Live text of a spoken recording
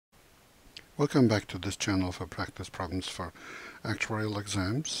Welcome back to this channel for practice problems for actuarial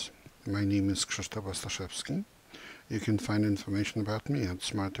exams. My name is Krzysztof Ostaszewski. You can find information about me at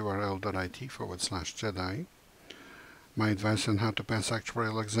smarturl.it/Jedi. My advice on how to pass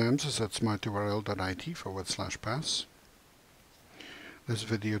actuarial exams is at smarturl.it/pass. This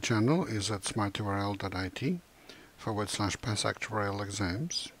video channel is at smarturl.it/pass actuarial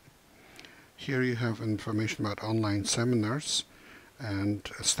exams. Here you have information about online seminars and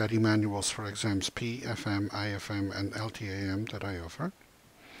study manuals for exams P, FM, IFM, and LTAM that I offer.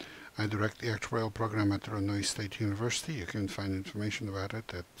 I direct the Actuarial program at Illinois State University. You can find information about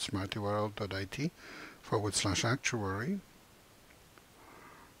it at smarturl.it/actuary.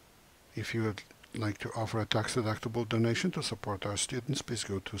 If you would like to offer a tax-deductible donation to support our students, please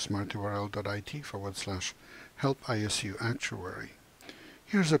go to smarturl.it/help-ISU-actuary.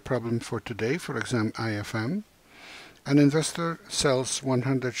 Here's a problem for today for exam IFM. An investor sells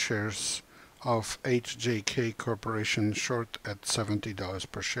 100 shares of HJK Corporation short at $70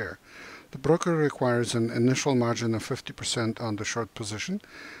 per share. The broker requires an initial margin of 50% on the short position,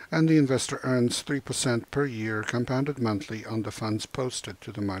 and the investor earns 3% per year compounded monthly on the funds posted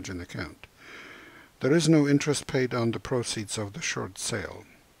to the margin account. There is no interest paid on the proceeds of the short sale.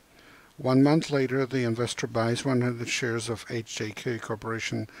 1 month later, the investor buys 100 shares of HJK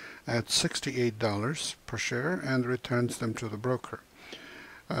Corporation at $68 per share and returns them to the broker.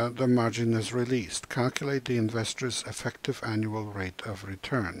 The margin is released. Calculate the investor's effective annual rate of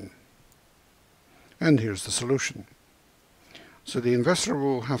return. And here's the solution. So the investor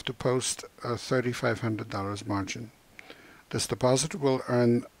will have to post a $3,500 margin. This deposit will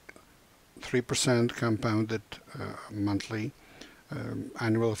earn 3% compounded monthly.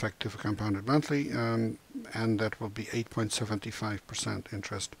 Annual effective compounded monthly, and that will be 8.75%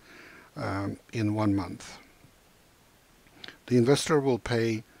 interest in 1 month. The investor will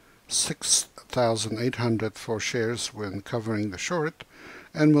pay $6,800 for shares when covering the short,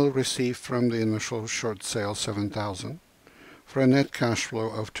 and will receive from the initial short sale $7,000 for a net cash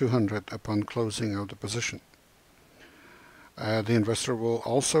flow of $200 upon closing of the position. The investor will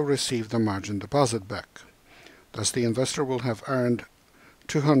also receive the margin deposit back. Thus, the investor will have earned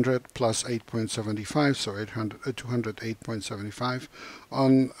 200 plus 8.75, so 208.75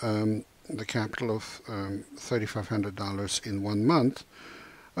 on the capital of $3,500 in 1 month,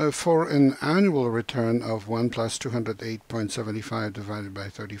 for an annual return of 1 plus 208.75 divided by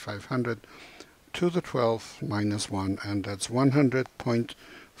 3,500 to the 12th minus 1, and that's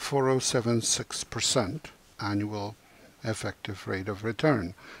 100.4076% annual effective rate of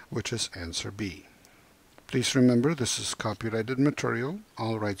return, which is answer B. Please remember, this is copyrighted material,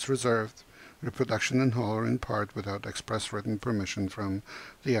 all rights reserved. Reproduction in whole or in part without express written permission from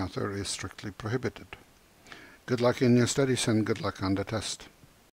the author is strictly prohibited. Good luck in your studies and good luck on the test.